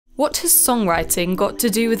What has songwriting got to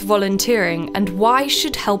do with volunteering, and why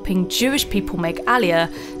should helping Jewish people make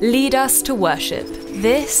Aliyah lead us to worship?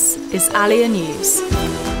 This is Aliyah News.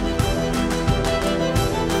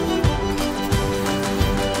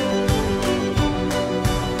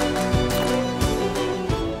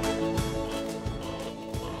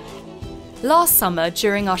 Last summer,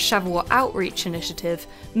 during our Shavuot Outreach initiative,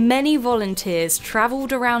 many volunteers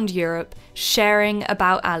travelled around Europe sharing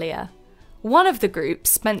about Aliyah. One of the groups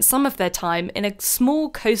spent some of their time in a small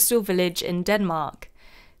coastal village in Denmark.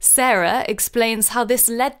 Sarah explains how this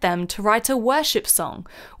led them to write a worship song,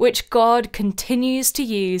 which God continues to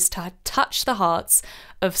use to touch the hearts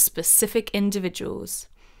of specific individuals.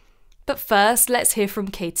 But first, let's hear from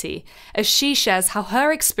Katie, as she shares how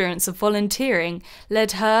her experience of volunteering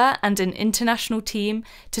led her and an international team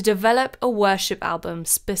to develop a worship album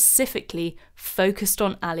specifically focused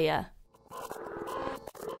on Aliyah.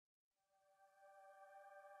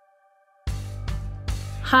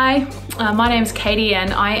 Hi, my name's Katie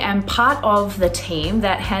and I am part of the team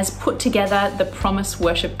that has put together the Promise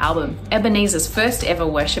Worship Album, Ebenezer's first ever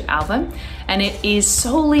worship album, and it is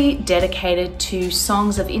solely dedicated to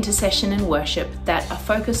songs of intercession and worship that are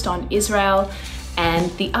focused on Israel and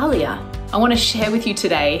the Aliyah. I want to share with you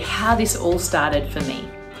today how this all started for me.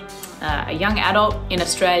 A young adult in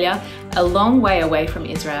Australia, a long way away from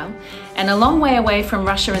Israel, and a long way away from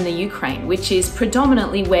Russia and the Ukraine, which is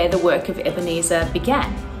predominantly where the work of Ebenezer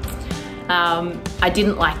began. I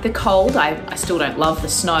didn't like the cold, I still don't love the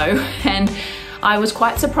snow, and I was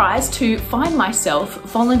quite surprised to find myself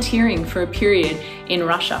volunteering for a period in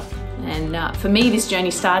Russia. And for me, this journey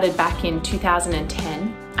started back in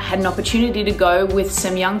 2010. I had an opportunity to go with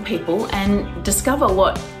some young people and discover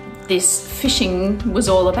what this fishing was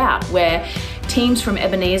all about, where teams from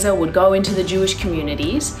Ebenezer would go into the Jewish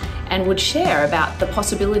communities and would share about the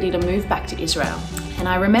possibility to move back to Israel. And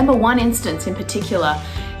I remember one instance in particular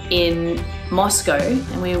in Moscow,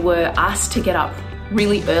 and we were asked to get up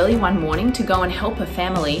really early one morning to go and help a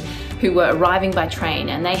family who were arriving by train,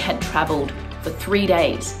 and they had traveled for 3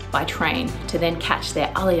 days by train to then catch their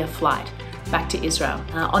Aliyah flight back to Israel.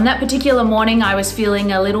 On that particular morning, I was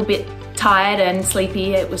feeling a little bit tired and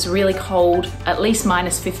sleepy. It was really cold, at least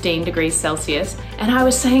minus 15 degrees Celsius. And I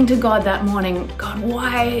was saying to God that morning, God,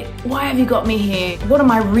 why have you got me here? What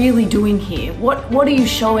am I really doing here? What are you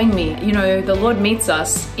showing me? You know, the Lord meets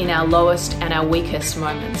us in our lowest and our weakest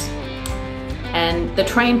moments. And the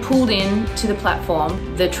train pulled in to the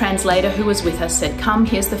platform. The translator who was with us said, come,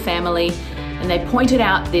 here's the family. And they pointed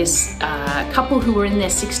out this couple who were in their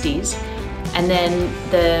 60s, and then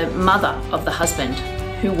the mother of the husband,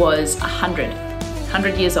 who was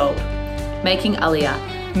 100 years old, making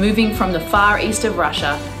Aliyah, moving from the far east of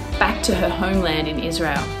Russia back to her homeland in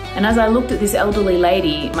Israel. And as I looked at this elderly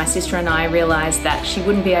lady, my sister and I realized that she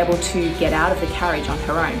wouldn't be able to get out of the carriage on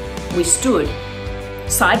her own. We stood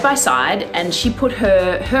side by side and she put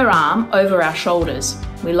her arm over our shoulders.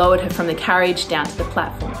 We lowered her from the carriage down to the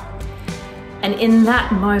platform. And in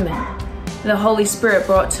that moment, the Holy Spirit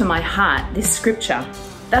brought to my heart this scripture.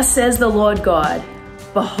 Thus says the Lord God,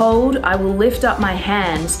 behold, I will lift up my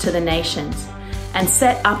hands to the nations and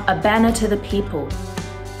set up a banner to the people,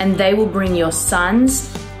 and they will bring your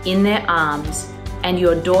sons in their arms and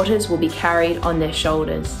your daughters will be carried on their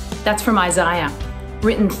shoulders. That's from Isaiah,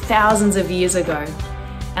 written thousands of years ago.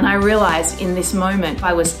 And I realized in this moment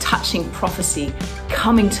I was touching prophecy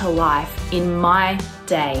coming to life in my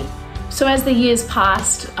day. So as the years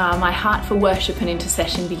passed, my heart for worship and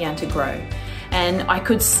intercession began to grow. And I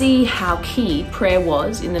could see how key prayer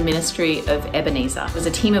was in the ministry of Ebenezer. There was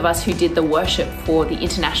a team of us who did the worship for the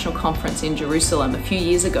international conference in Jerusalem a few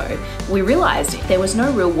years ago. We realized there was no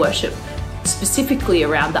real worship specifically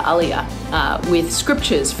around the Aliyah, with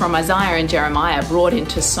scriptures from Isaiah and Jeremiah brought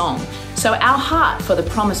into song. So our heart for the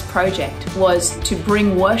Promise Project was to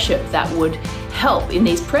bring worship that would help in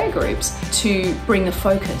these prayer groups to bring the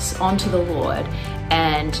focus onto the Lord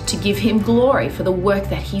and to give Him glory for the work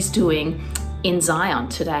that He's doing in Zion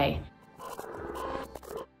today.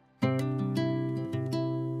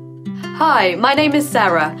 Hi, my name is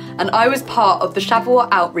Sarah, and I was part of the Shavuot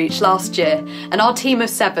Outreach last year, and our team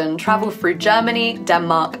of 7 travelled through Germany,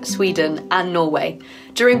 Denmark, Sweden and Norway.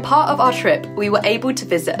 During part of our trip, we were able to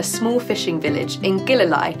visit a small fishing village in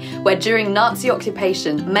Gilleleje, where during Nazi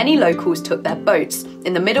occupation, many locals took their boats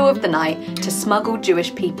in the middle of the night to smuggle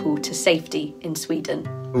Jewish people to safety in Sweden.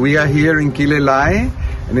 We are here in Gilleleje,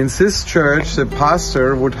 and in this church, the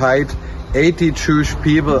pastor would hide 80 Jewish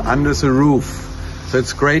people under the roof. So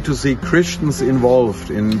it's great to see Christians involved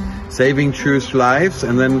in saving Jewish lives,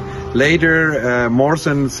 and then later more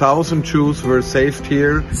than 1,000 Jews were saved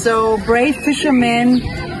here. So brave fishermen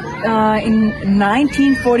in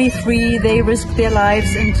 1943 they risked their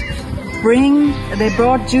lives and they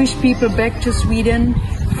brought Jewish people back to Sweden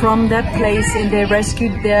from that place, and they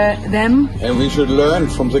rescued them. And we should learn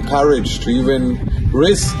from the courage to even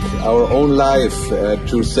risk our own life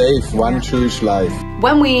to save one Jewish life.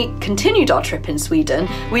 When we continued our trip in Sweden,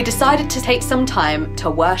 we decided to take some time to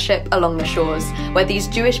worship along the shores where these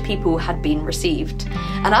Jewish people had been received.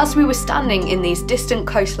 And as we were standing in these distant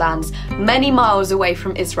coastlands, many miles away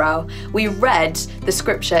from Israel, we read the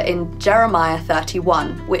scripture in Jeremiah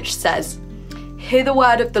 31, which says, "Hear the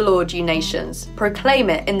word of the Lord, you nations. Proclaim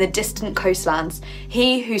it in the distant coastlands.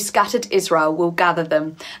 He who scattered Israel will gather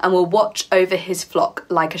them and will watch over his flock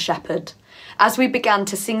like a shepherd." As we began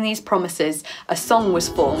to sing these promises, a song was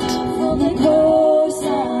formed.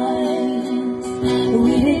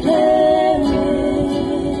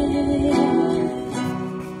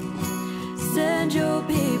 Send your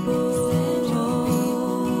people,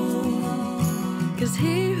 'cause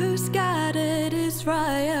he who scattered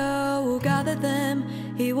Israel will gather them,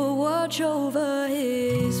 he will watch over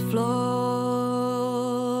his flock.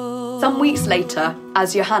 Some weeks later,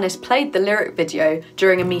 as Johannes played the lyric video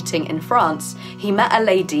during a meeting in France, he met a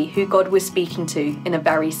lady who God was speaking to in a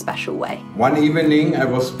very special way. One evening I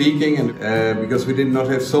was speaking, and because we did not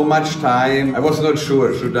have so much time, I was not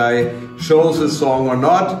sure, should I show the song or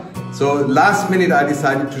not? So last minute I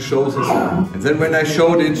decided to show the song. And then when I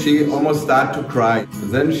showed it, she almost started to cry. And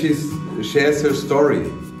then she shares her story.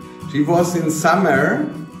 She was in summer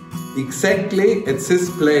exactly at this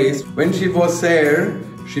place. When she was there,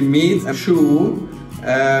 she meets a Jew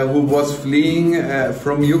who was fleeing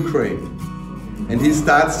from Ukraine. And he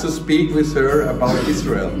starts to speak with her about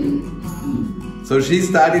Israel. So she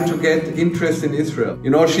started to get interest in Israel.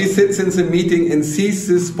 You know, she sits in the meeting and sees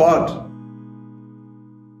this spot.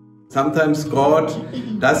 Sometimes God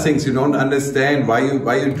does things you don't understand, why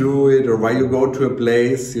you do it or why you go to a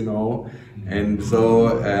place, you know. And so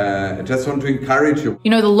I just want to encourage you.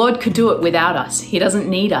 You know, the Lord could do it without us. He doesn't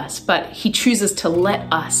need us, but he chooses to let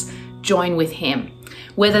us join with him.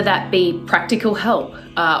 Whether that be practical help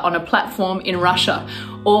on a platform in Russia,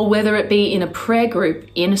 or whether it be in a prayer group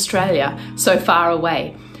in Australia so far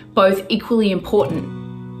away, both equally important,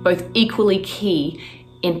 both equally key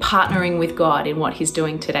in partnering with God in what he's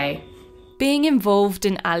doing today. Being involved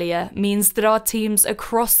in Aliyah means that our teams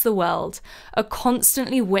across the world are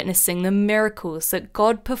constantly witnessing the miracles that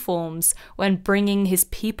God performs when bringing his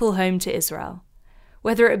people home to Israel.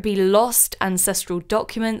 Whether it be lost ancestral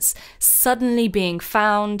documents suddenly being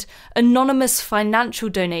found, anonymous financial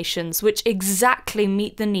donations which exactly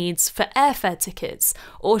meet the needs for airfare tickets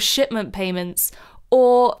or shipment payments,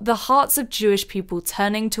 or the hearts of Jewish people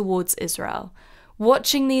turning towards Israel.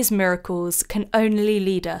 Watching these miracles can only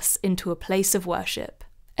lead us into a place of worship.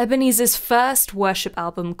 Ebenezer's first worship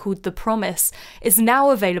album, called The Promise, is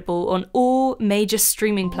now available on all major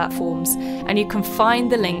streaming platforms, and you can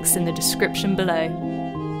find the links in the description below.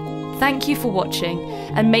 Thank you for watching,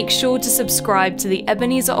 and make sure to subscribe to the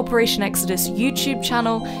Ebenezer Operation Exodus YouTube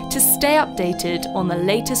channel to stay updated on the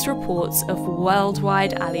latest reports of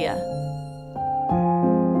worldwide Aliyah.